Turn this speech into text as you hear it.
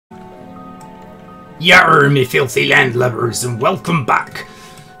Yarr, me filthy landlubbers, and welcome back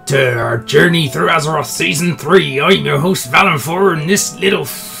to our journey through Azeroth Season 3. I'm your host Valenfor, and this little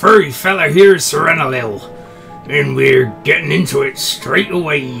furry fella here is Sarenalil. And we're getting into it straight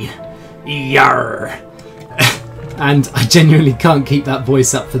away. Yarr. And I genuinely can't keep that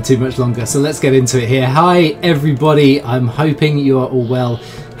voice up for too much longer, so let's get into it here. Hi everybody, I'm hoping you are all well,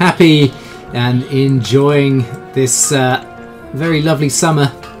 happy and enjoying this very lovely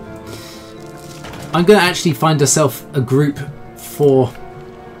summer. I'm going to actually find ourselves a group for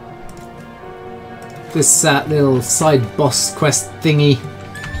this little side boss quest thingy,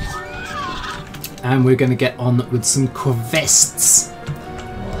 and we're going to get on with some quests.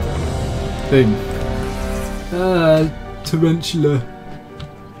 Boom. Tarantula.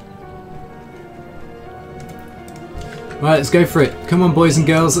 Right, let's go for it. Come on, boys and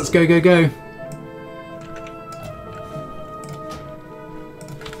girls, let's go, go, go.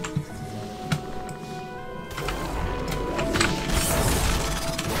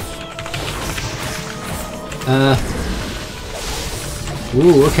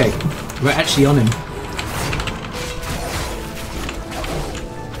 Ooh, okay. We're actually on him.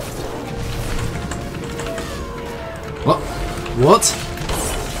 What?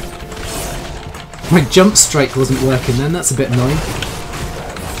 My jump strike wasn't working then, that's a bit annoying.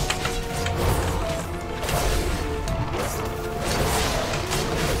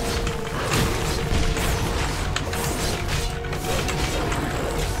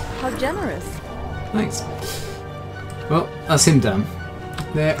 How generous. Thanks. Well, that's him done.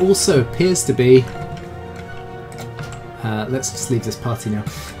 There also appears to be... let's just leave this party now.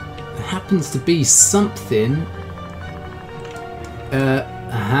 There happens to be something...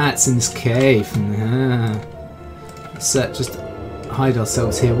 it's in this cave. Let's just hide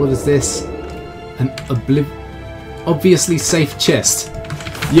ourselves here. What is this? An obviously safe chest.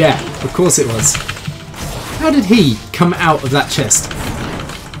 Yeah, of course it was. How did he come out of that chest?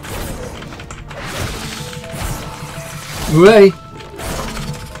 Way.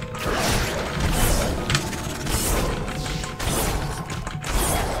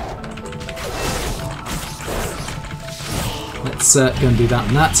 Let's go and do that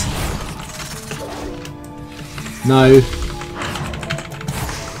and that. No.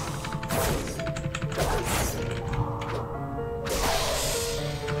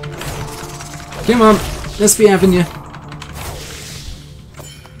 Come on, let's be having you.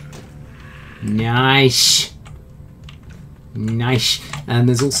 Nice. Nice. And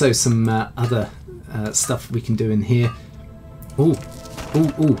there's also some other stuff we can do in here. Ooh,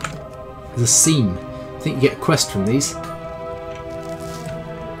 ooh, ooh. There's a scene. I think you get a quest from these.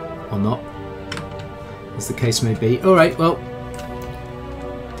 Or not, as the case may be. Alright, well,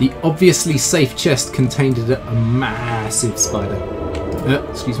 the obviously safe chest contained a massive spider.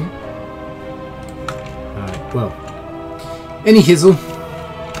 Excuse me. Alright, well, any hizzle.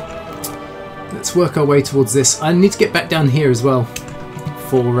 Let's work our way towards this. I need to get back down here as well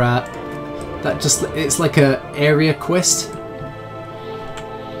for that. Just it's like a area quest.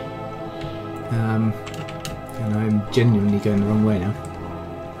 And I'm genuinely going the wrong way now.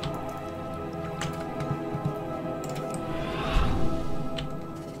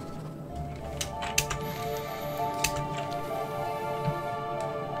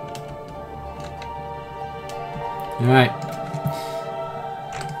 Alright.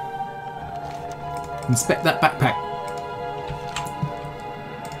 Inspect that backpack.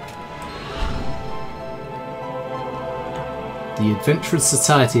 The Adventurers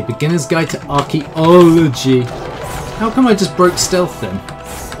Society, a beginner's guide to archaeology. How come I just broke stealth then?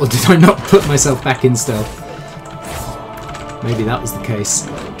 Or did I not put myself back in stealth? Maybe that was the case.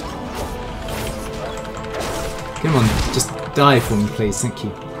 Come on, just die for me please, thank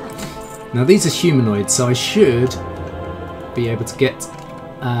you. Now these are humanoids, so I should be able to get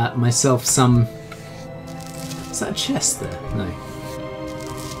myself some... Is that a chest there? No.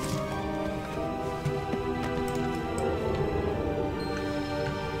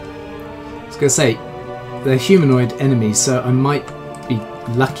 I was going to say, they're humanoid enemies, so I might be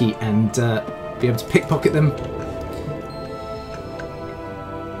lucky and be able to pickpocket them.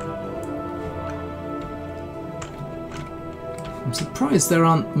 I'm surprised there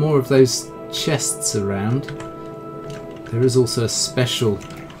aren't more of those chests around. There is also a special...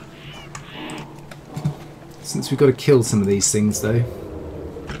 Since we've got to kill some of these things though,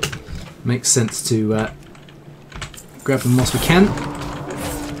 makes sense to grab them whilst we can.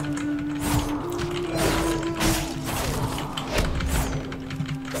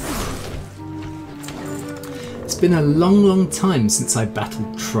 It's been a long time since I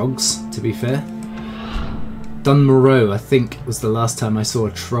battled trogs, to be fair. Dunmoreau, I think, was the last time I saw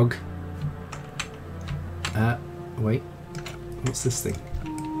a trog. Wait. What's this thing?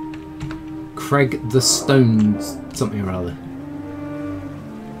 Craig the Stone something or other.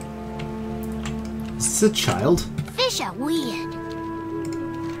 Is this a child? Fish are weird.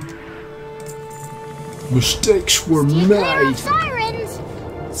 Mistakes were Clear made. of sirens.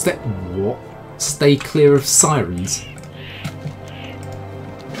 What? Stay clear of sirens.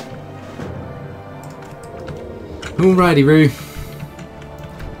 Alrighty, Roo.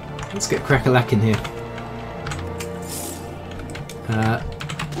 Let's get crack-a-lack in here.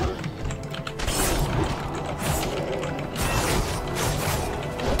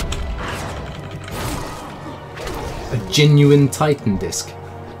 A genuine Titan disc.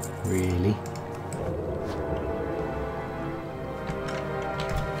 Really?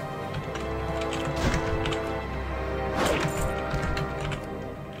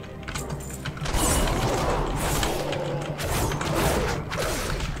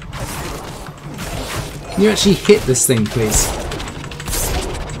 Can you actually hit this thing, please?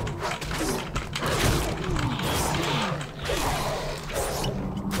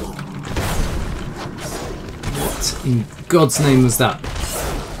 What in God's name was that?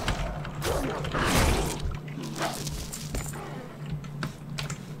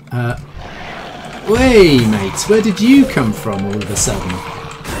 Wait, mate, where did you come from all of a sudden?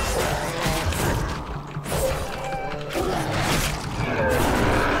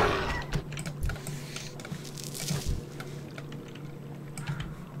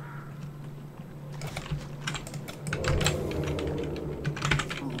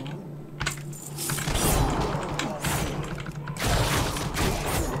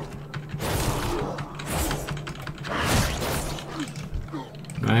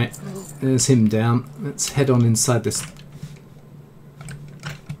 Right, there's him down. Let's head on inside this.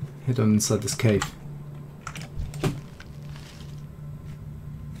 Head on inside this cave.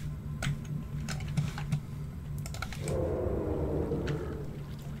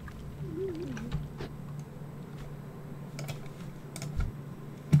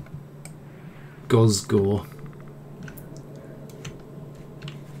 Gosgore.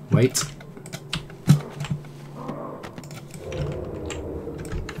 Wait.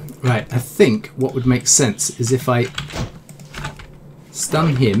 Right, I think what would make sense is if I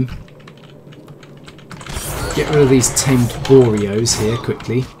stun him, get rid of these tamed Boreos here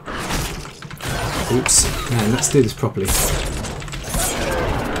quickly. Oops, man, let's do this properly.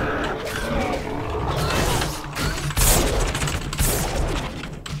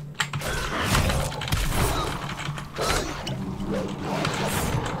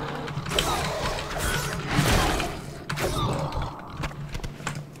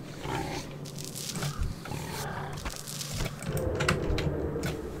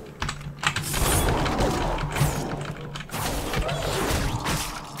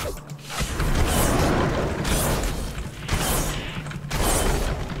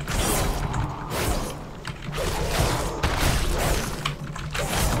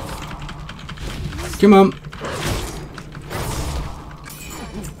 Come on.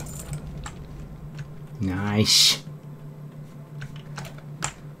 Nice.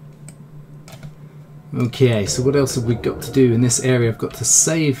 Okay, so what else have we got to do in this area? I've got to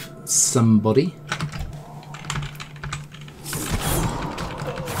save somebody.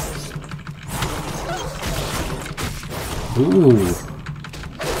 Ooh.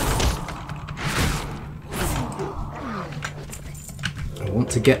 I want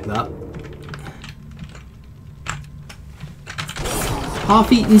to get that.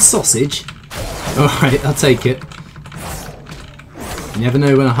 Half-eaten sausage? Alright, I'll take it. You never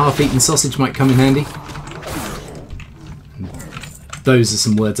know when a half-eaten sausage might come in handy. Those are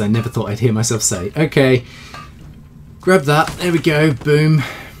some words I never thought I'd hear myself say. Okay. Grab that. There we go. Boom.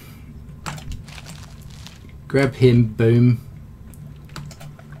 Grab him. Boom.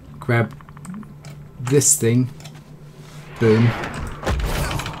 Grab this thing. Boom.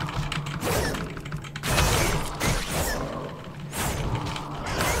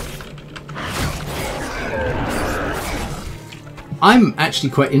 I'm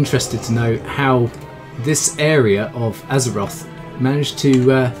actually quite interested to know how this area of Azeroth managed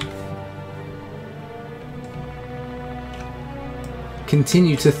to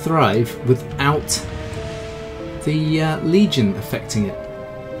continue to thrive without the Legion affecting it.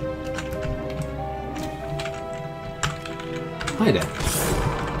 Hi there.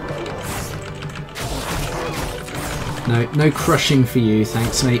 No crushing for you,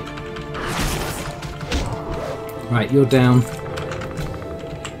 thanks mate. Right, you're down.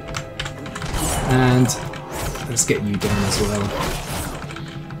 And let's get you down as well.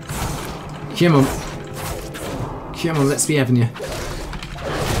 Come on. Come on, let's be having you.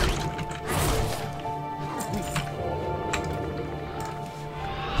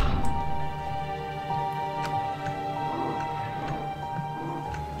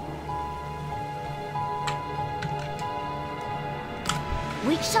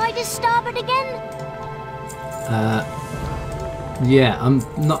 Which side is starboard again? Yeah, I'm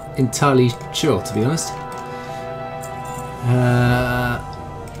not entirely sure, to be honest.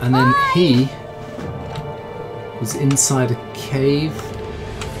 And then he was inside a cave.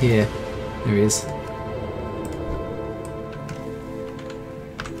 Here. There he is.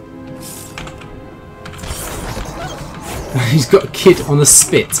 He's got a kid on a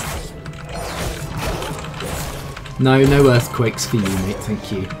spit. No earthquakes for you, mate,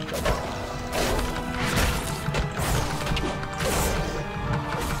 thank you.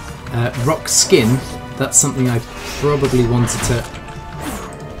 Rock skin, that's something I probably wanted to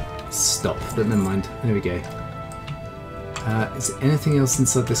stop, but never mind. There we go. Is there anything else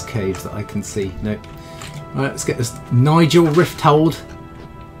inside this cave that I can see? Nope. Alright, let's get this Nigel Rifthold.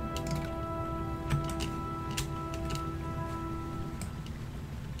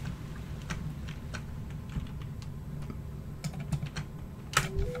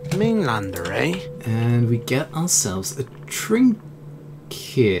 Mainlander, eh? And we get ourselves a trinket.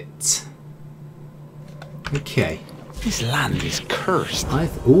 Okay. This land is cursed.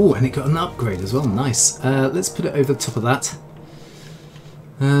 Oh, and it got an upgrade as well. Nice. Let's put it over the top of that.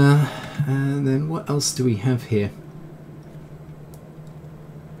 And then what else do we have here?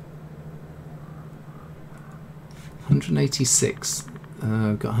 186.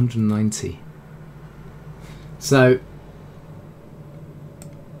 I've got 190. So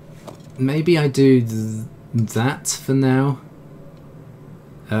maybe I do that for now.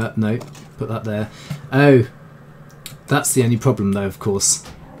 No, put that there. Oh, that's the only problem though, of course.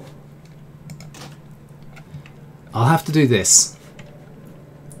 I'll have to do this.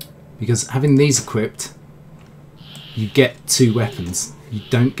 Because having these equipped, you get 2 weapons. You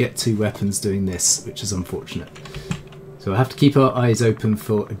don't get 2 weapons doing this, which is unfortunate. So we'll have to keep our eyes open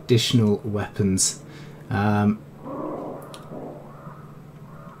for additional weapons.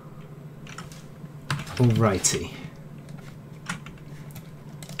 Alrighty.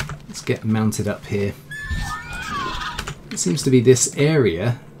 Let's get mounted up here. It seems to be this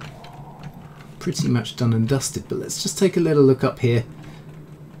area pretty much done and dusted, but let's just take a little look up here.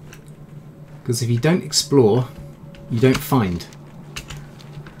 Because if you don't explore, you don't find.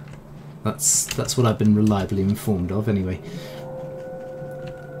 That's what I've been reliably informed of anyway.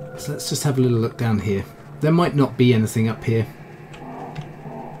 So let's just have a little look down here. There might not be anything up here.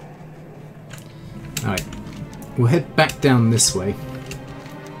 Alright, we'll head back down this way.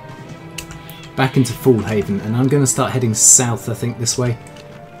 Back into Fallhaven, and I'm going to start heading south, I think, this way.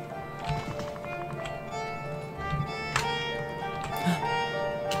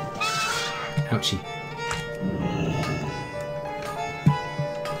 Ouchie.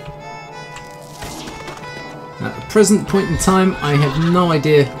 At the present point in time, I have no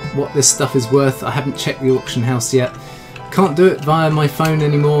idea what this stuff is worth. I haven't checked the auction house yet. Can't do it via my phone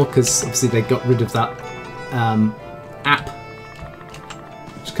anymore because obviously they got rid of that app.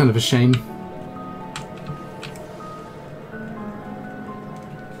 Which is kind of a shame.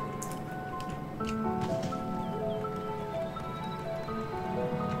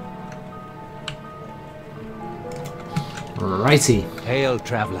 Righty. Hail,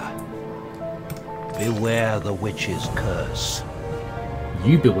 traveller. Beware the witch's curse.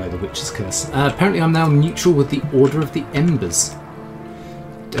 You beware the witch's curse. Apparently I'm now neutral with the Order of the Embers.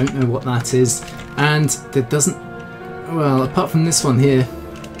 Don't know what that is. And there doesn't... Well, apart from this one here,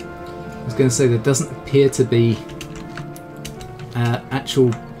 I was going to say there doesn't appear to be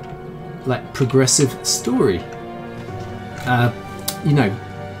actual, like, progressive story. You know,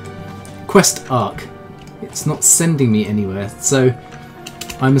 quest arc. It's not sending me anywhere, so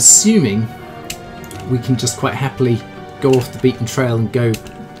I'm assuming we can just quite happily go off the beaten trail and go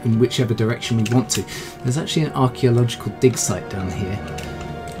in whichever direction we want to. There's actually an archaeological dig site down here.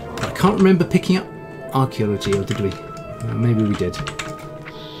 But I can't remember picking up archaeology, or did we? Maybe we did.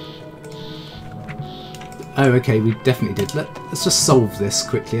 Oh, okay, we definitely did. Let's just solve this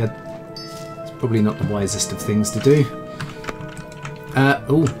quickly. It's probably not the wisest of things to do.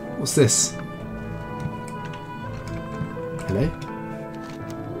 Oh, what's this? Hello?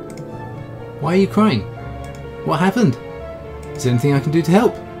 Why are you crying? What happened? Is there anything I can do to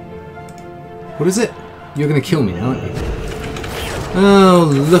help? What is it? You're going to kill me now, aren't you?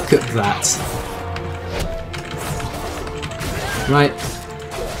 Oh, look at that. Right.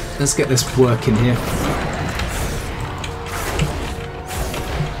 Let's get this working here.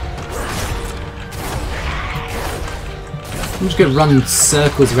 I'm just going to run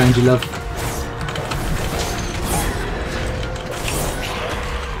circles around you, love.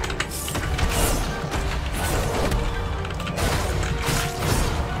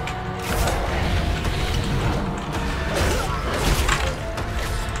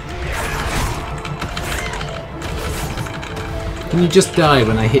 Can you just die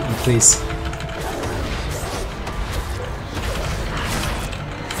when I hit you, please?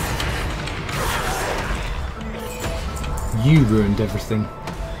 You ruined everything.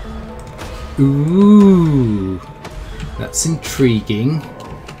 Ooh, that's intriguing.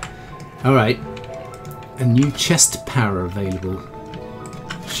 Alright, a new chest power available.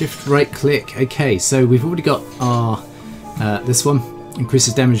 Shift right click. Okay, so we've already got our this one.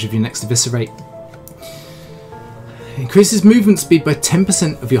 Increases damage of your next eviscerate. Increases movement speed by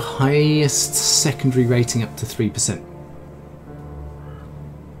 10% of your highest secondary rating up to 3%.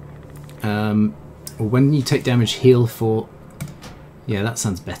 Or when you take damage, heal for... Yeah, that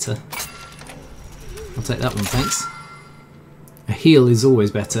sounds better. I'll take that one, thanks. A heal is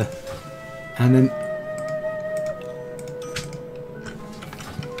always better. And then...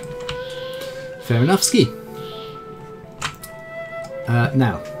 Fair enough, ski.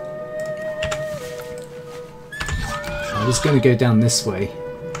 Now. I was going to go down this way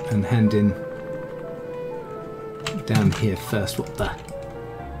and hand in down here first. What the...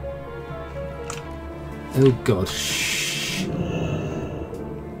 Oh god, shh.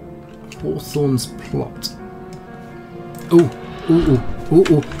 Hawthorne's plot. Oh,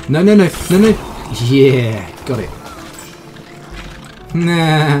 no. Yeah, got it.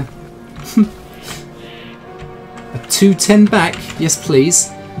 Nah. A 210 back, yes please.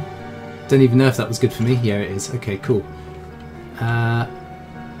 Don't even know if that was good for me. Yeah, it is. Okay, cool.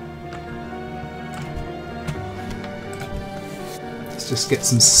 Let's just get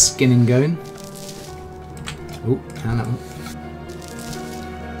some skinning going. Oh, and that one.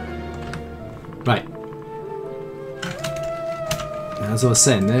 Right. As I was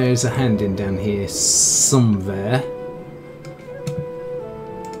saying, there's a hand in down here somewhere.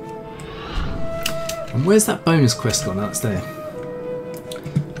 And where's that bonus quest gone? That's there.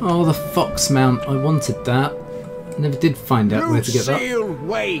 Oh, the fox mount. I wanted that. Never did find out where to get that. Lucille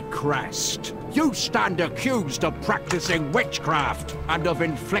Waycrest, you stand accused of practicing witchcraft and of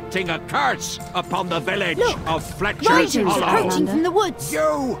inflicting a curse upon the village of Fletcher's Riders Hollow. approaching from the woods.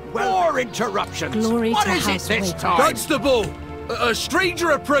 You, more interruptions. Glory What to is it House this Waycrest. time? Constable! A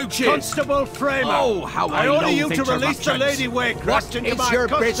stranger approaches! Constable Framer! Oh, how I order you loathe to release the Lady interruptions. Waycrest into What is my your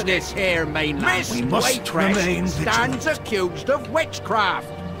custody. business here, mainland? Miss We must remain Waycrest stands accused of witchcraft.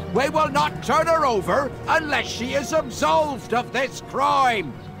 We will not turn her over unless she is absolved of this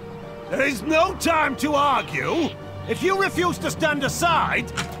crime. There is no time to argue. If you refuse to stand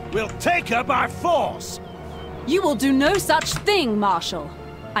aside, we'll take her by force. You will do no such thing, Marshal.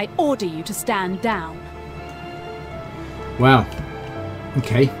 I order you to stand down. Wow.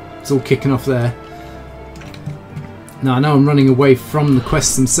 Okay, it's all kicking off there. Now I know I'm running away from the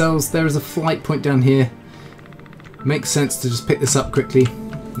quests themselves. There is a flight point down here. Makes sense to just pick this up quickly.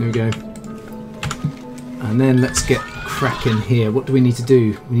 There we go. And then let's get cracking here. What do we need to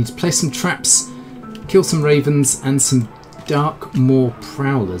do? We need to place some traps, kill some ravens, and some dark moor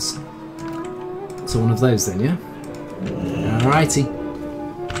prowlers. So one of those then, yeah? Alrighty.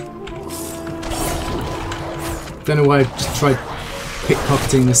 Don't know why I just tried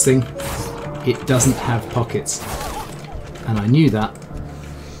pickpocketing this thing. It doesn't have pockets. And I knew that.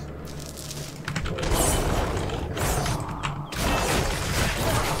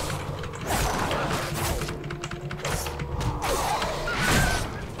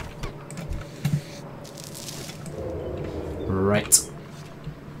 Right.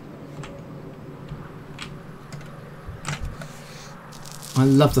 I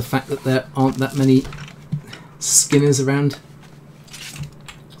love the fact that there aren't that many skinners around.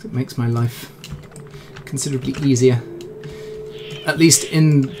 It makes my life considerably easier. At least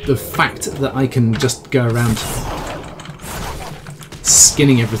in the fact that I can just go around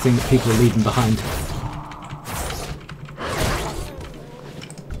skinning everything that people are leaving behind.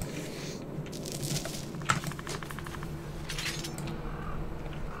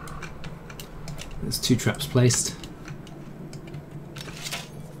 There's 2 traps placed.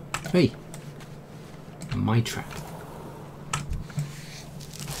 Hey! My trap.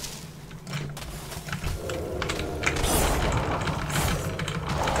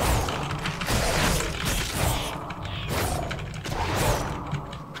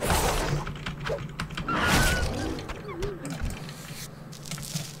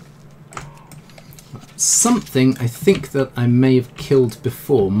 Something I think that I may have killed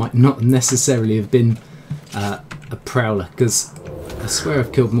before might not necessarily have been a prowler, because I swear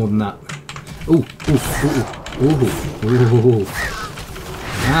I've killed more than that. Ooh, ooh, ooh, ooh, ooh.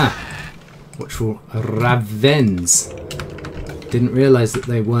 Ah, watch for ravens. Didn't realise that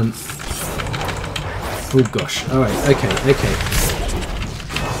they weren't. Oh gosh. All right. Okay. Okay.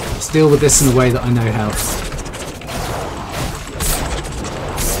 Let's deal with this in a way that I know how.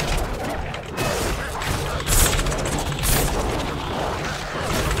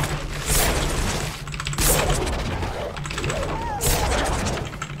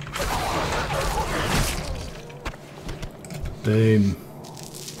 Boom.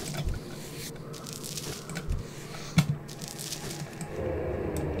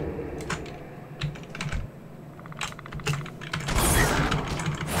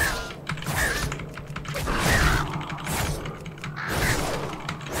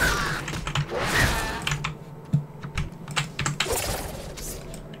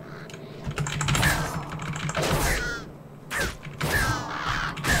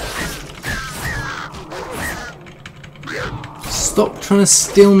 Stop trying to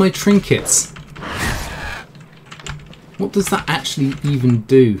steal my trinkets. What does that actually even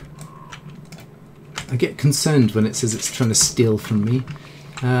do? I get concerned when it says it's trying to steal from me.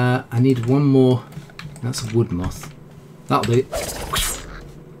 I need one more. That's a wood moth. That'll do.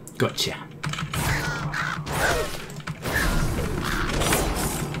 Gotcha.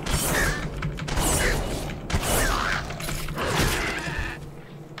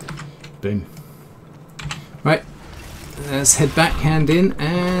 Boom. Right. Let's head back, hand in,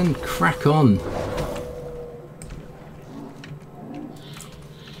 and crack on.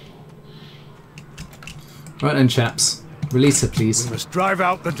 Right then, chaps. Release her, please. We must drive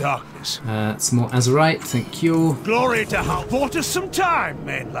out the darkness. Some more Azerite, thank you. Glory to Hal. Bought us some time,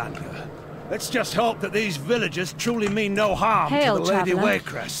 mainlander. Let's just hope that these villagers truly mean no harm Hail, to the Lady traveller.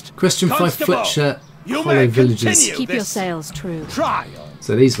 Waycrest. Question 5 Constable, Fletcher, you Hollow may Villages. continue Keep your this sails true. trial.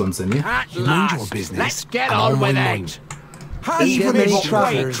 So these ones then, yeah? At Mind last, your business. let's get I'm on on with my it. mind. Has Even Miss many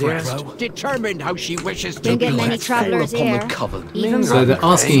travellers here. Waycrest determined how she wishes to Don't get be many led? travellers upon the here. covenant. Even So they're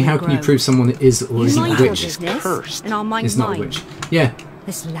asking how can you prove someone is or You isn't a mind your witch? business, cursed. and I'll mind Is not a mine. witch. Yeah,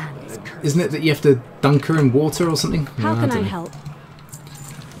 This land is cursed. isn't it that you have to dunk her in water or something? How No, can don't I know. help?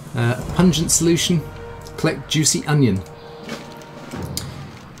 Pungent solution. Collect juicy onion.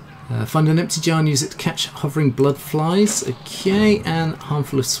 Find an empty jar and use it to catch hovering blood flies. Okay, and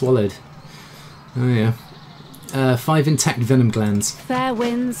harmful if swallowed. Oh yeah. 5 intact venom glands. Fair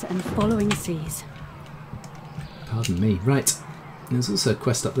winds and following seas. Pardon me. Right. There's also a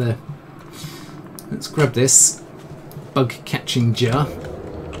quest up there. Let's grab this bug catching jar.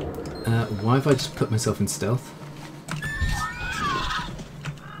 Why have I just put myself in stealth?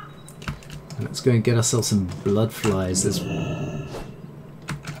 And let's go and get ourselves some blood flies. There's a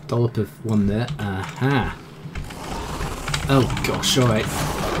dollop of one there. Aha. Oh gosh, alright.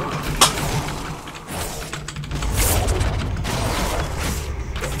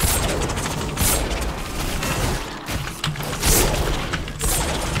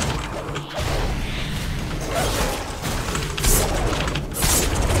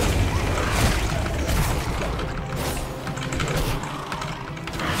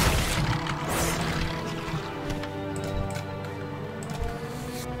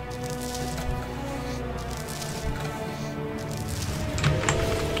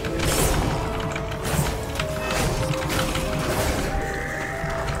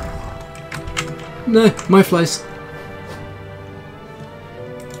 No, my flies.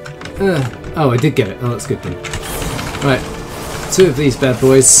 Oh, I did get it. Oh, that's good then. Right, 2 of these bad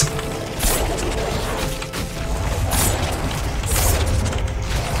boys.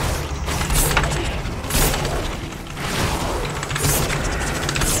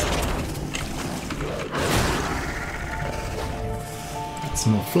 Got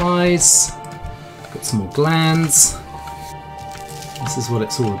some more flies. Got some more glands. This is what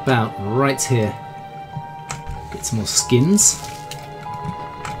it's all about right here. Get some more skins.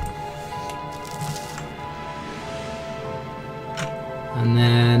 And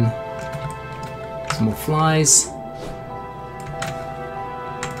then some more flies.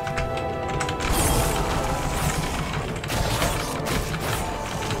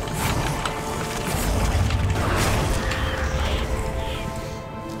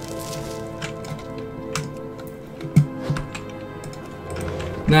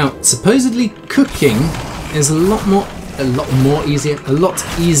 Now, supposedly cooking is a lot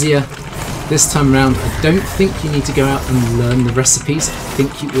easier this time around. I don't think you need to go out and learn the recipes. I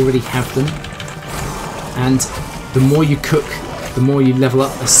think you already have them. And the more you cook, the more you level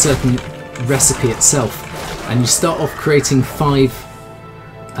up a certain recipe itself. And you start off creating 5,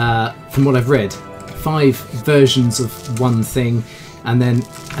 from what I've read, 5 versions of one thing. And then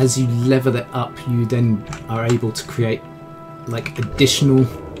as you level it up, you then are able to create like additional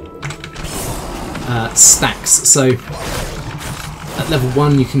stacks. So at level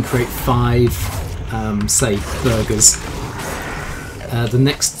 1 you can create 5 say burgers. The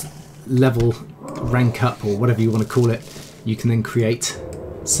next level, rank up or whatever you want to call it, you can then create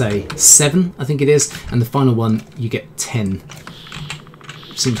say 7 I think it is, and the final one you get 10,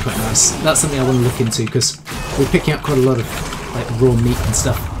 which seems quite nice. That's something I want to look into because we're picking up quite a lot of like raw meat and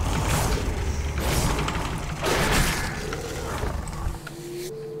stuff.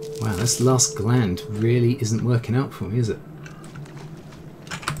 This last gland really isn't working out for me, is it?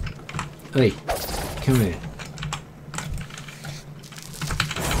 Hey, come here.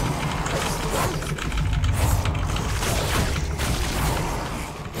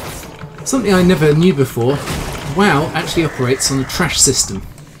 Something I never knew before, WoW actually operates on a trash system.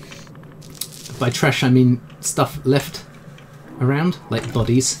 By trash I mean stuff left around, like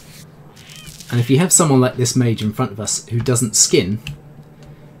bodies. And if you have someone like this mage in front of us who doesn't skin,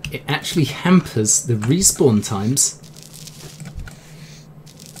 it actually hampers the respawn times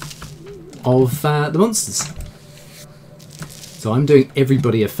of the monsters. So I'm doing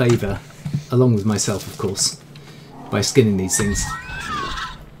everybody a favour, along with myself of course, by skinning these things.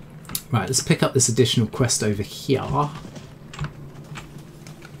 Right, let's pick up this additional quest over here.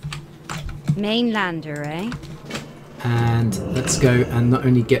 Mainlander, eh? And let's go and not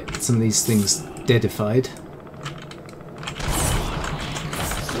only get some of these things deadified.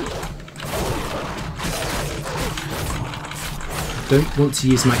 Don't want to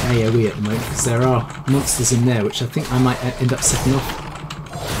use my AoE at the moment because there are monsters in there which I think I might end up setting off.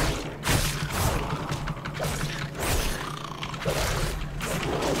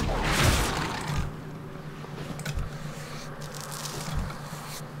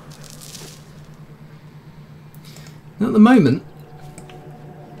 Now at the moment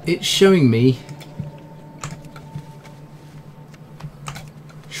it's showing me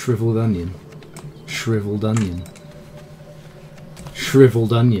shriveled onion, shriveled onion.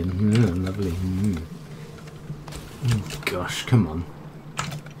 Shriveled onion. Oh, lovely. Oh, gosh, come on.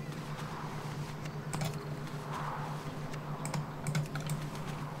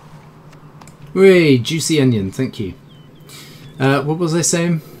 Whee, juicy onion, thank you. What was I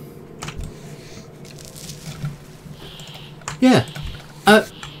saying? Yeah.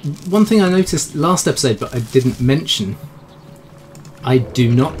 One thing I noticed last episode, but I didn't mention, I do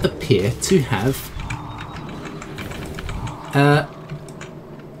not appear to have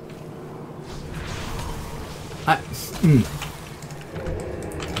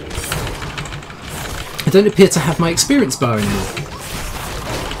I don't appear to have my experience bar anymore.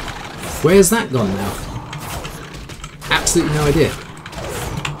 Where's that gone now? Absolutely no idea.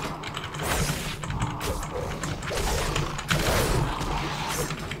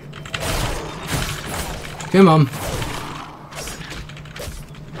 Come on.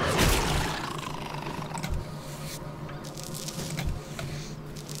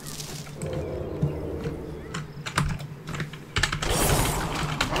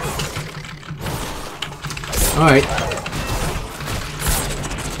 Alright.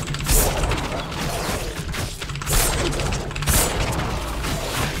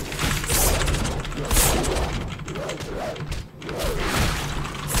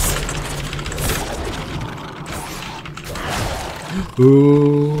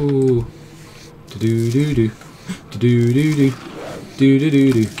 Ooh. Do-do-do-do. Do-do-do-do.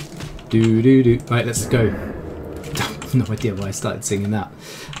 Do-do-do-do. Do-do-do. Right, let's go. No idea why I started singing that.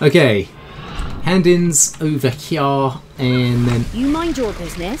 Okay. Hand-ins over here, and then... You mind your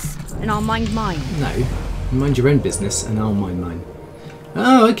business, and I'll mind mine. No. You mind your own business, and I'll mind mine.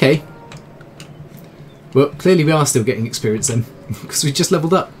 Oh, okay. Well, clearly we are still getting experience then, because we just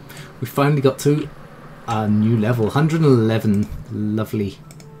leveled up. We finally got to a new level, 111. Lovely.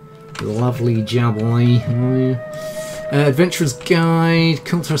 Lovely jubbly. Adventurer's Guide,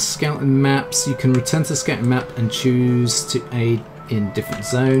 Kul Tiras scouting maps. You can return to the scouting map and choose to aid in different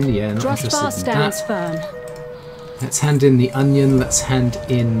zone. Yeah, not interested in that. Firm. Let's hand in the onion. Let's hand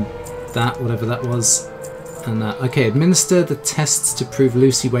in that, whatever that was. And okay, administer the tests to prove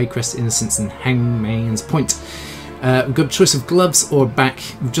Lucy Waycrest's innocence and Hangman's Point. We've got a choice of gloves or back.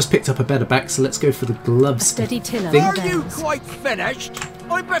 We've just picked up a better back, so let's go for the gloves. Steady tiller. Are you quite finished?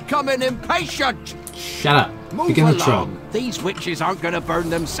 I'm becoming impatient. Shut up. Move Begin the along. trial. These witches aren't going to burn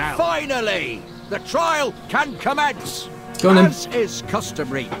themselves. Finally, the trial can commence. Go on, As is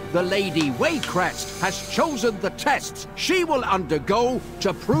customary, the Lady Waycrest has chosen the tests she will undergo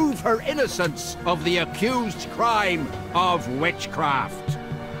to prove her innocence of the accused crime of witchcraft.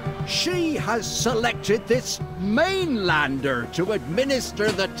 She has selected this mainlander to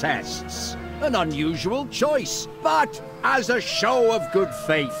administer the tests. An unusual choice, but as a show of good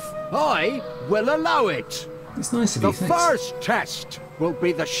faith, I will allow it. It's nice of The you, thanks. first test will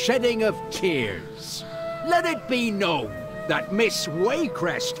be the shedding of tears. Let it be known that Miss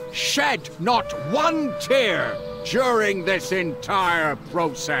Waycrest shed not one tear during this entire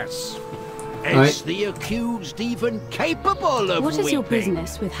process. Is Right. the accused even capable of What is your weeping?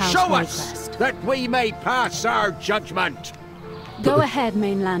 business with House Show us Waycrest? that we may pass our judgment. Go ahead,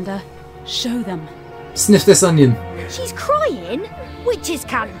 Mainlander. Show them. Sniff this onion. She's crying? Witches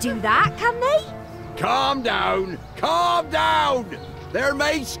can't do that, can they? Calm down, calm down! There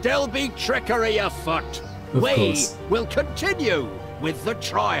may still be trickery afoot. Of We course. will continue with the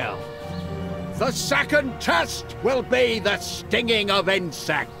trial. The second test will be the stinging of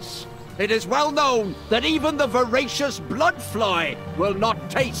insects. It is well known that even the voracious bloodfly will not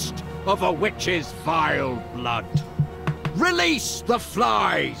taste of a witch's vile blood. Release the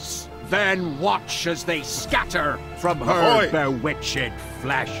flies, then watch as they scatter from her bewitched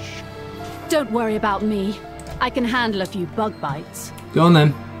flesh. Don't worry about me. I can handle a few bug bites. Go on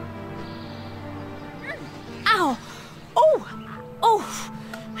then. Ow! Oh! Oh!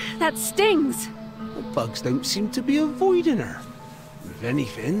 That stings. The bugs don't seem to be avoiding her. If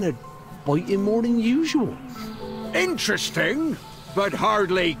anything, they're biting more than usual. Interesting, but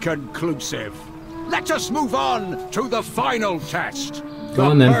hardly conclusive. Let us move on to the final test. Go the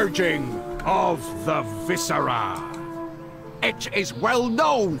on then. purging of the viscera. It is well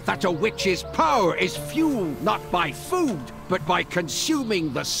known that a witch's power is fueled not by food, but by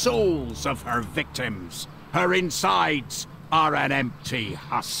consuming the souls of her victims. Her insides are an empty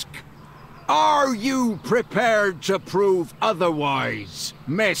husk. Are you prepared to prove otherwise,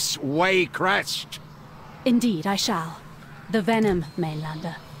 Miss Waycrest? Indeed, I shall. The venom,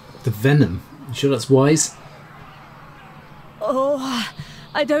 Mainlander. The venom. You sure that's wise? Oh,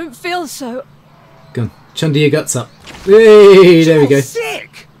 I don't feel so. Go on. Chunder your guts up. Hey, there we go. You're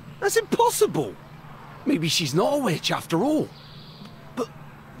sick! That's impossible! Maybe she's not a witch after all. But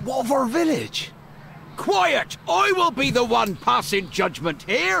what of our village? Quiet! I will be the one passing judgment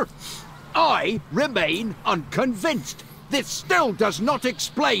here. I remain unconvinced. This still does not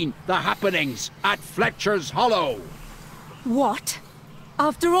explain the happenings at Fletcher's Hollow. What?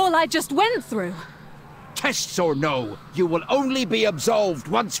 After all I just went through? Tests or no, you will only be absolved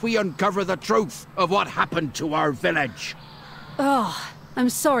once we uncover the truth of what happened to our village. Oh, I'm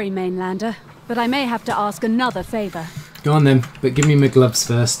sorry, Mainlander, but I may have to ask another favor. Go on then, but give me my gloves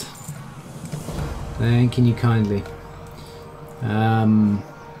first. Thanking you kindly. I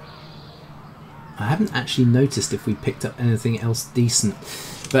haven't actually noticed if we picked up anything else decent.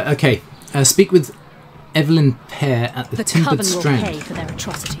 But okay, speak with Evelyn Pear at the Timbered Coven will Strand. pay for their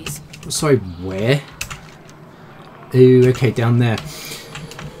atrocities. Sorry, where? Ooh, okay, down there.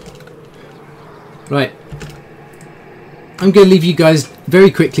 Right. I'm going to leave you guys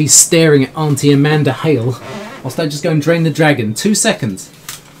very quickly staring at Auntie Amanda Hale whilst I just go and drain the dragon. 2 seconds.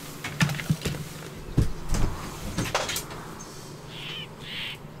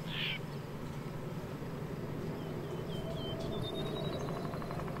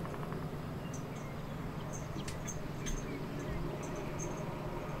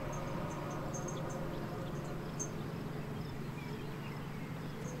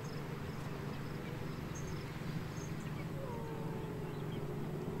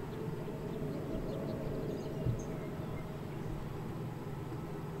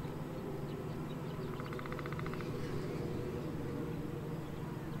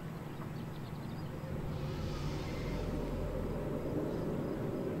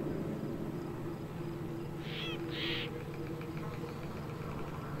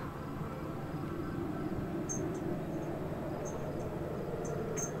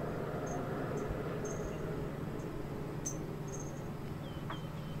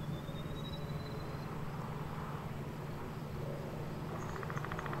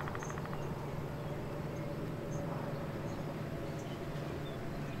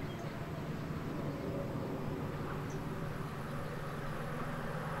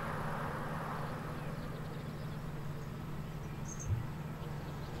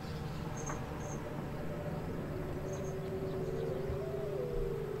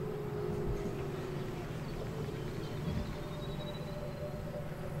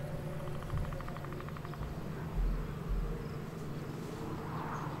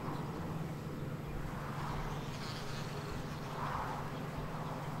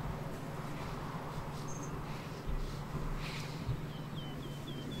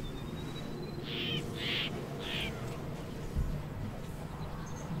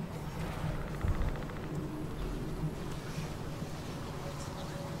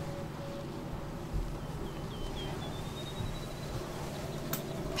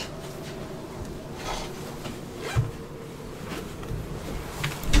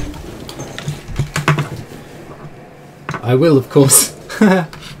 I will, of course,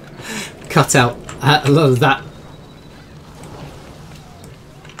 cut out a lot of that.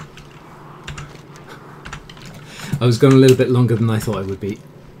 I was going a little bit longer than I thought I would be.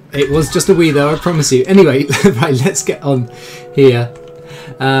 It was just a wee though, I promise you. Anyway, right, let's get on here.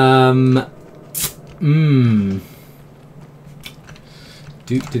 What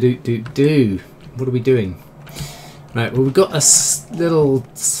are we doing? Right, well, we've got a little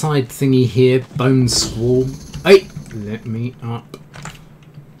side thingy here. Bone squall. Hey! Let me up.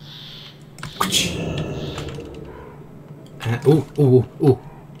 Oh.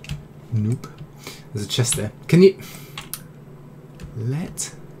 Nope. There's a chest there. Can you...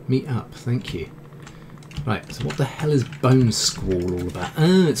 Let me up. Thank you. Right, so what the hell is Bone Squall all about?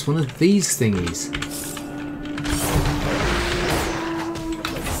 Oh, it's one of these thingies.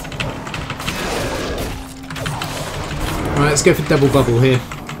 Right, let's go for double bubble here.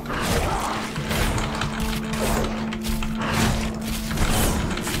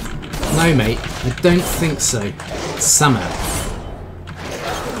 No, mate, I don't think so. Somehow.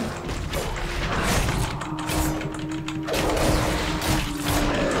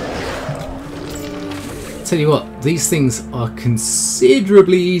 Tell you what, these things are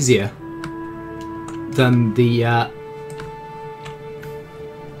considerably easier than the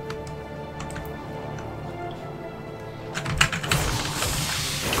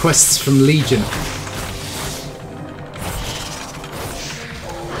quests from Legion.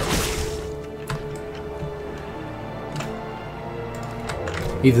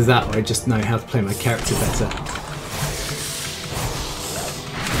 Either that or I just know how to play my character better.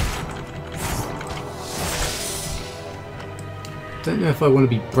 Don't know if I want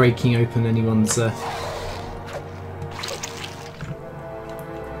to be breaking open anyone's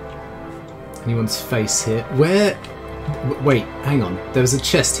face here. Where? Wait, hang on. There was a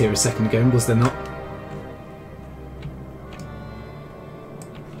chest here a second ago, was there not?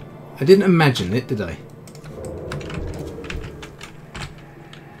 I didn't imagine it, did I?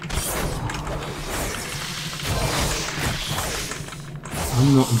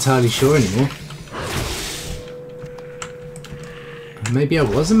 I'm not entirely sure anymore. Maybe I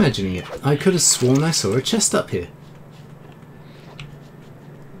was imagining it. I could have sworn I saw a chest up here.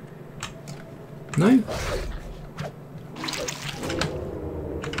 No?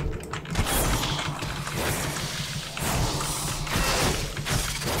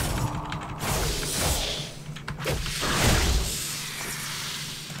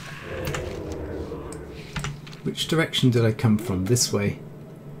 Which direction did I come from? This way.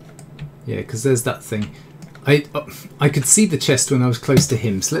 Yeah, because there's that thing. I could see the chest when I was close to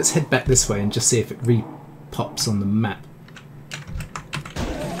him, so let's head back this way and just see if it re-pops on the map.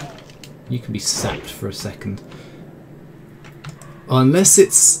 You can be sapped for a second. Oh, unless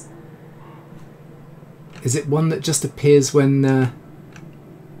it's... Is it one that just appears when...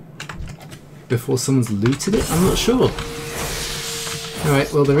 before someone's looted it? I'm not sure.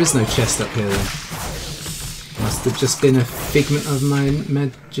 Alright, well there is no chest up here then. Must have just been a figment of my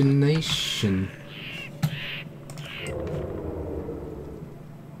imagination.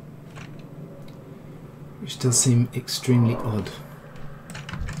 Which does seem extremely odd.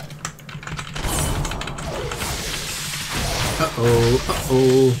 Uh-oh,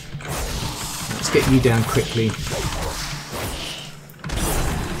 uh-oh. Let's get you down quickly.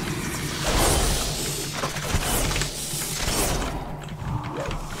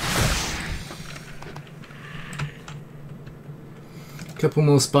 Couple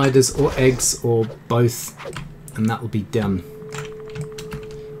more spiders or eggs or both, and that will be done.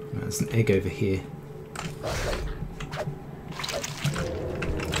 There's an egg over here.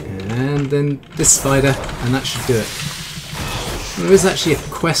 And then this spider, and that should do it. There is actually a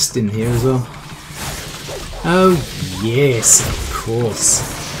quest in here as well. Oh yes, of course.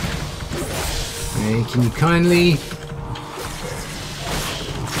 And can you kindly...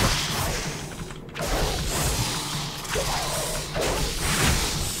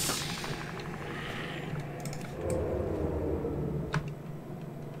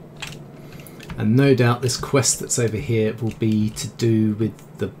 And no doubt this quest that's over here will be to do with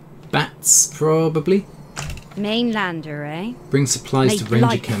the bats, probably. Mainlander, eh? Bring supplies to Ranger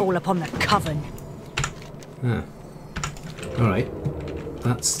light Camp. fall upon the coven. Ah. Alright.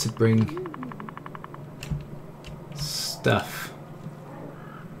 That's to bring stuff.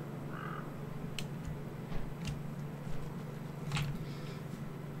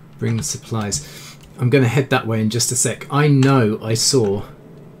 Bring the supplies. I'm going to head that way in just a sec. I know I saw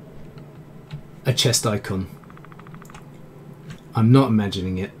a chest icon. I'm not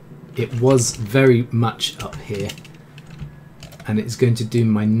imagining it. It was very much up here, and it's going to do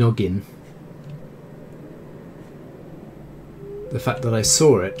my noggin. The fact that I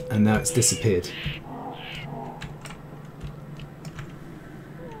saw it and now it's disappeared.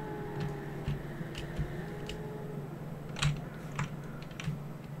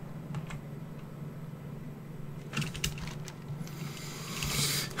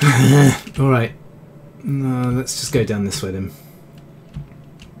 Alright, No, let's just go down this way then.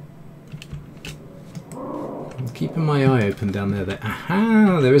 I'm keeping my eye open down there.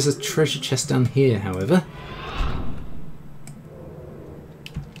 Aha! There is a treasure chest down here, however.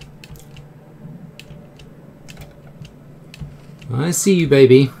 I see you,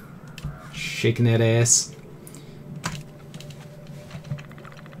 baby. Shaking that ass.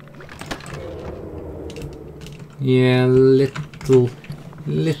 Yeah, little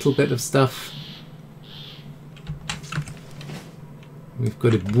bit of stuff. We've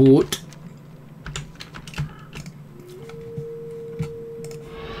got a boat.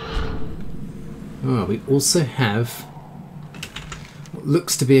 Oh, we also have what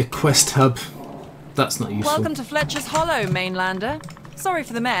looks to be a quest hub. That's not useful. Welcome to Fletcher's Hollow, mainlander. Sorry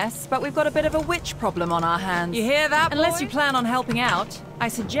for the mess, but we've got a bit of a witch problem on our hands. You hear that, Unless you plan on helping out, I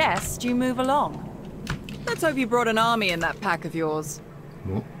suggest you move along. Let's hope you brought an army in that pack of yours.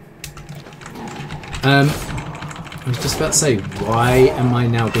 What? I was just about to say, why am I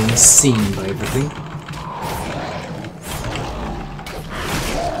now being seen by everything?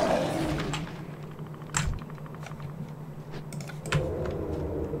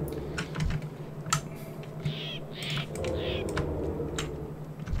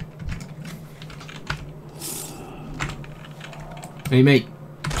 Hey mate,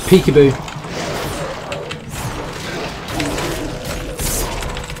 peekaboo.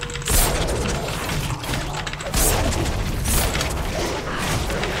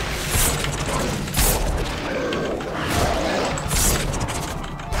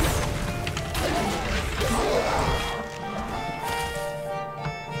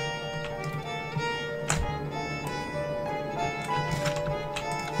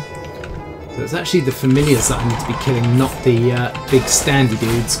 So it's actually the familiars that I need to be killing, not the big standy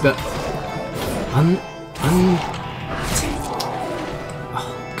dudes, but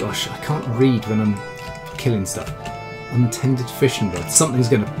oh gosh, I can't read when I'm killing stuff. Untended fishing rod. Something's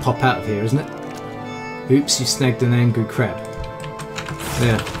going to pop out of here, isn't it? Oops, you snagged an angry crab.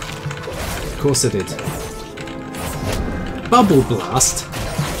 There. Of course I did. Bubble Blast?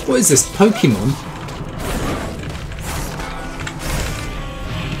 What is this, Pokemon?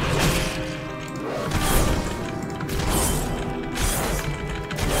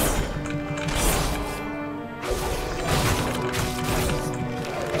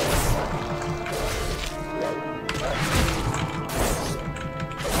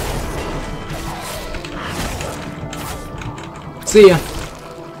 See ya!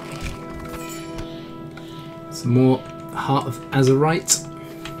 Some more Heart of Azerite.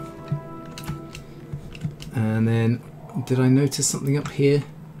 And then, did I notice something up here?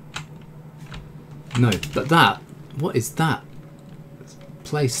 No, but that, what is that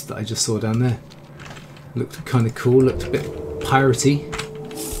place that I just saw down there? Looked kind of cool, looked a bit piratey.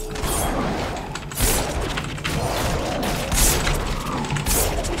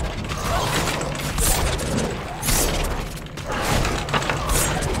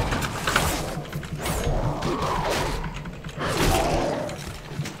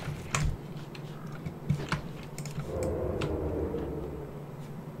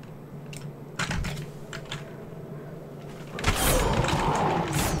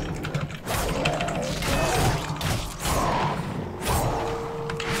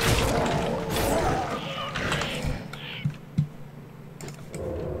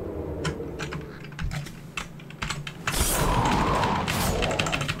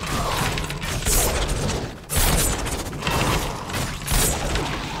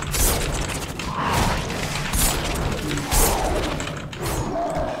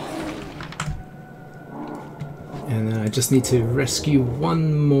 And then I just need to rescue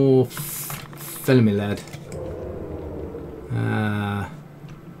one more felony lad.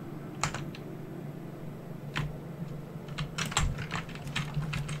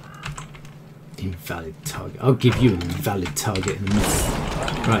 Invalid target. I'll give you an invalid target in a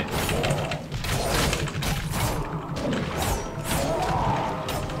minute. Right.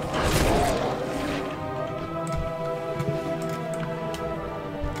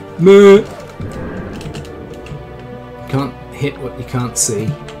 Meh. Can't hit what you can't see.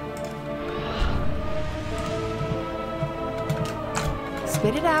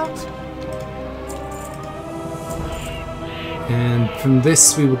 Spit it out. And from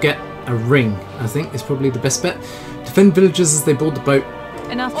this we will get a ring, I think is probably the best bet. Defend villagers as they board the boat.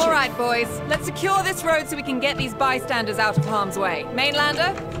 Enough. All right, boys. Let's secure this road so we can get these bystanders out of harm's way.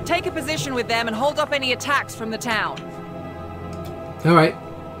 Mainlander, take a position with them and hold off any attacks from the town. All right.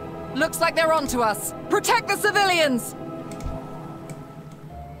 Looks like they're onto us. Protect the civilians!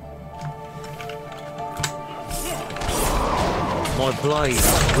 My blade is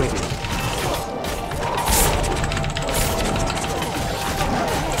ready.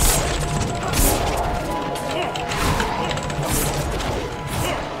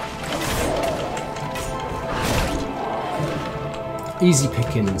 Easy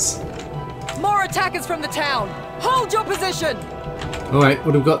pickings. More attackers from the town! Hold your position! Alright,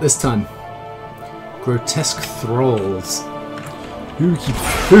 what have we got this time? Grotesque thralls. Ookie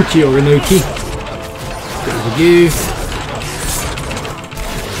pookie or Inoki. Get rid of you.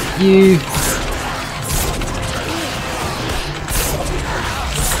 You.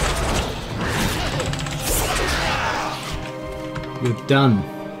 You're done.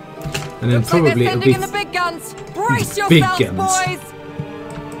 And then Looks like probably they're it'll be sending in the big guns! Brace big yourselves, guns. boys!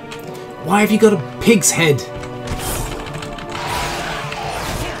 Why have you got a pig's head?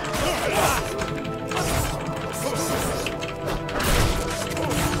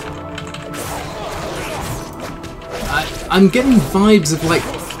 I'm getting vibes of like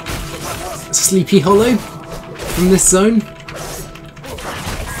Sleepy Hollow from this zone.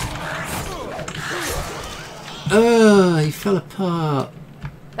 He fell apart.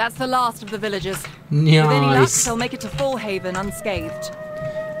 That's the last of the villagers. With any luck, Nice. they'll make it to Fallhaven unscathed.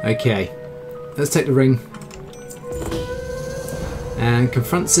 Okay, let's take the ring. And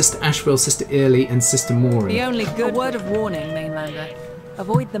confront Sister Ashwell, Sister Early, and Sister Morin. The only good word of warning, Mainlander.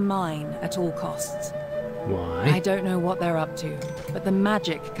 Avoid the mine at all costs. I Why? don't know what they're up to, but the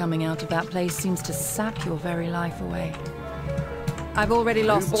magic coming out of that place seems to sap your very life away. I've already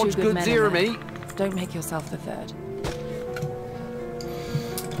lost two good men in there. Don't make yourself the third.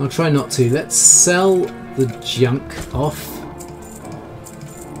 I'll try not to. Let's sell the junk off.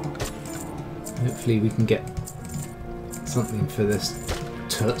 Hopefully we can get something for this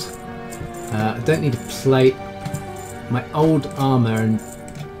tut. I don't need a plate. My old armour and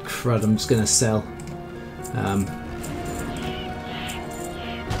crud I'm just going to sell.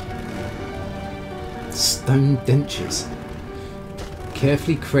 Stone dentures.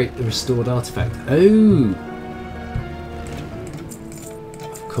 Carefully create the restored artifact. Oh!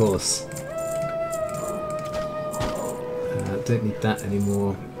 Of course. Don't need that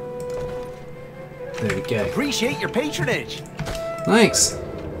anymore. There we go. Appreciate your patronage. Thanks.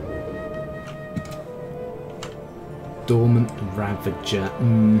 Dormant Ravager.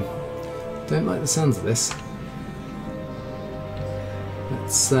 Don't like the sounds of this.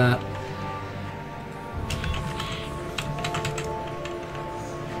 Let's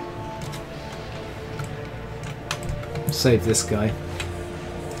save this guy.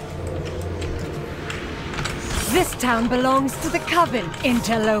 This town belongs to the Coven,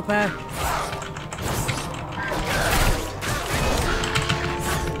 interloper.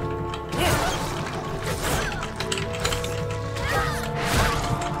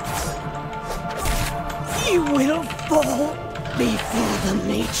 You will fall before the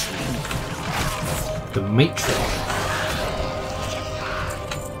matron. The matron.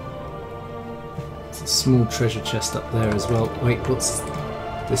 There's a small treasure chest up there as well. Wait, what's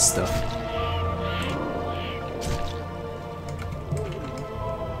this stuff?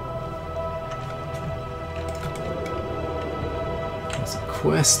 There's a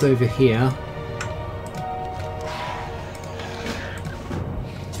quest over here.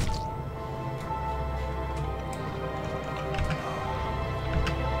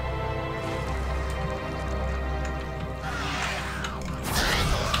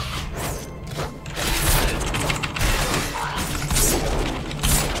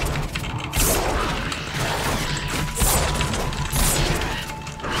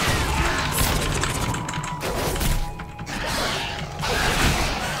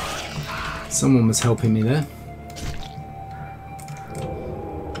 Someone was helping me there.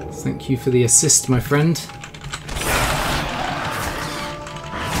 Thank you for the assist, my friend.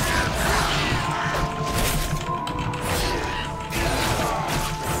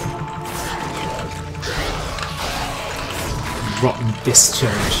 Rotten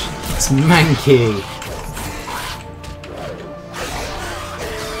discharge. It's manky.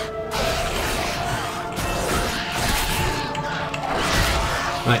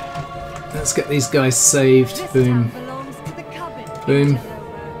 Let's get these guys saved. Boom. Boom.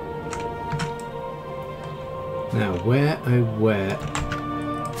 Now, where, oh where?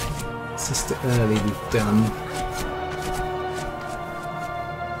 Sister Early we've done.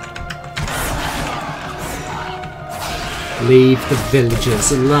 Leave the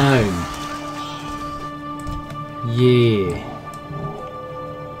villagers alone. Yeah.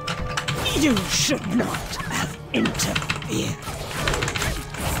 You should not have interfered.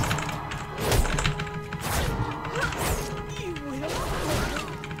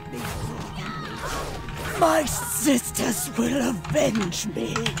 My sisters will avenge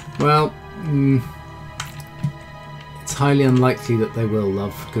me. Well, it's highly unlikely that they will,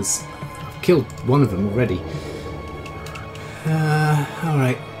 love, because I've killed one of them already.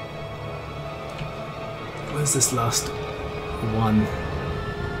 Alright. Where's this last one.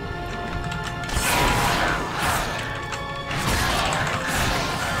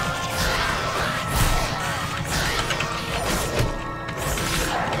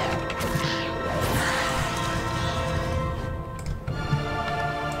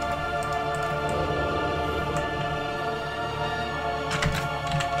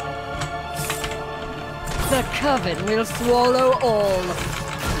 The Coven will swallow all.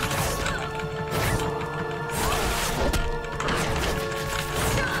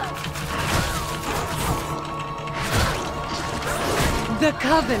 The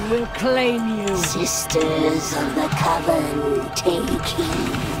Coven will claim you. Sisters of the Coven, take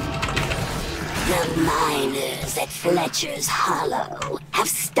heed. The miners at Fletcher's Hollow have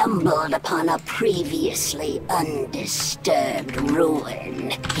stumbled upon a previously undisturbed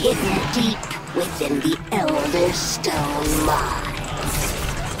ruin, hidden deep within the Elder Stone mines.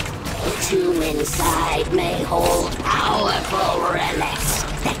 The tomb inside may hold powerful relics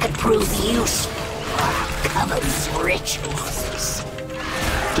that could prove useful for our Coven's rituals.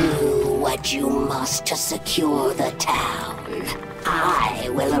 Do what you must to secure the town. I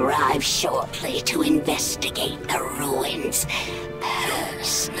will arrive shortly to investigate the ruins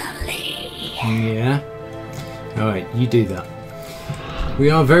personally. Yeah. Alright, you do that. We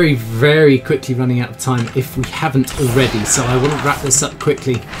are very, very quickly running out of time if we haven't already, so I want to wrap this up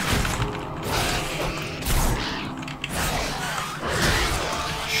quickly.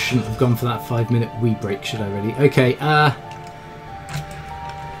 Shouldn't have gone for that 5-minute wee break, should I really? Okay,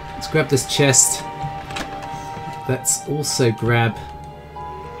 let's grab this chest. Let's also grab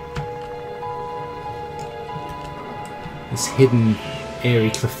this hidden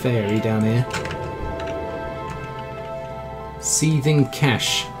airy clefairy down here. Seething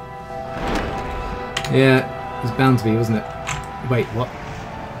cache. Yeah, it was bound to be, wasn't it? Wait, what?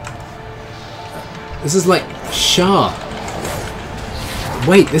 This is like Shah.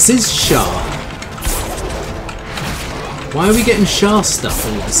 Wait, this is Shah. Why are we getting Shah stuff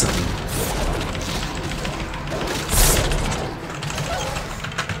all of a sudden?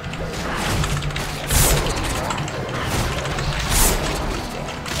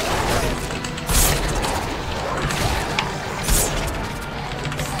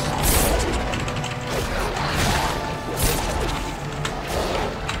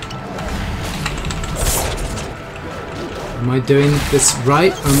 Am I doing this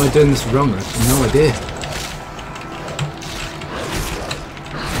right or am I doing this wrong? I have no idea.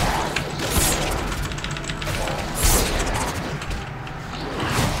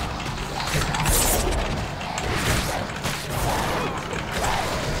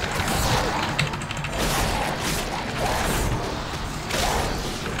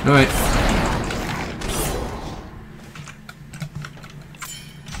 Alright.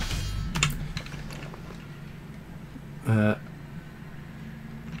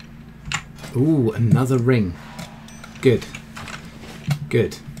 Ooh, another ring. Good.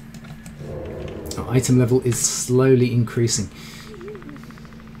 Good. Our item level is slowly increasing.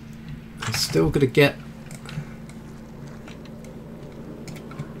 I'm still going to get...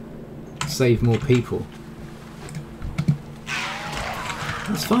 save more people.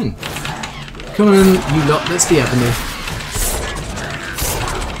 That's fine. Come on, you lot, let's be up in there.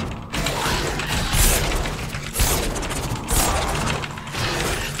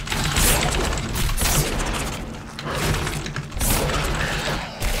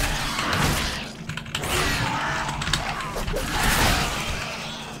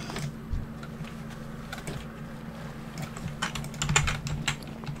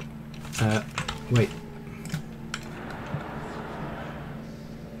 Wait.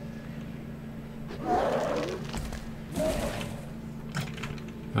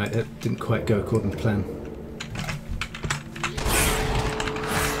 Right, that didn't quite go according to plan.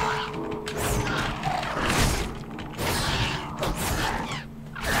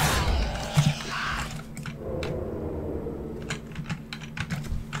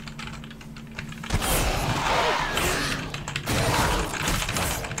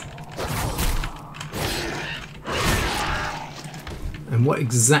 And what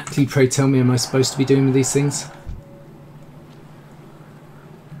exactly, pray tell me, am I supposed to be doing with these things?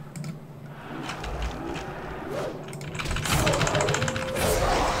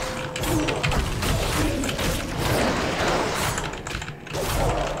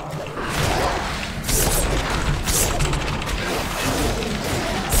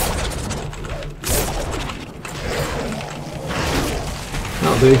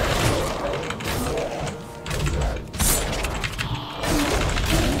 That'll do.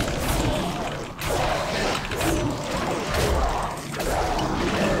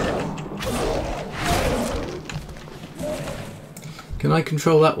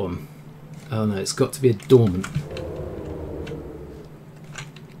 control that one? Oh no, it's got to be a dormant.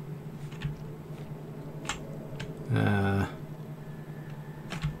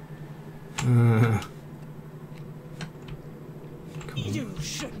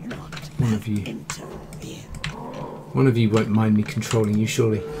 One of you won't mind me controlling you,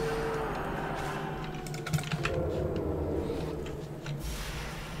 surely.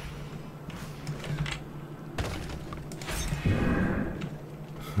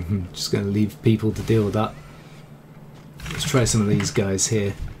 Just going to leave people to deal with that. Let's try some of these guys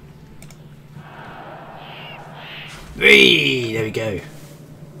here. Hey, there we go.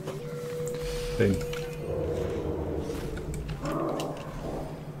 Boom.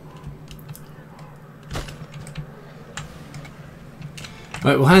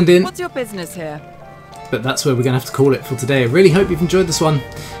 Right, we'll hand in. What's your business here? But that's where we're going to have to call it for today. I really hope you've enjoyed this one.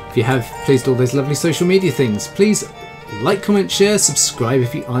 If you have, please do all those lovely social media things. Please like, comment, share, subscribe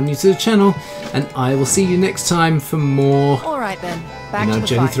if you are new to the channel, and I will see you next time for more. All right then, back in to our the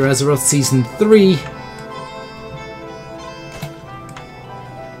journey fight. through Azeroth Season 3.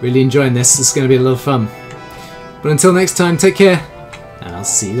 Really enjoying this. It's going to be a lot of fun. But until next time, take care, and I'll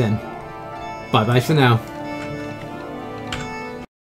see you then. Bye bye for now.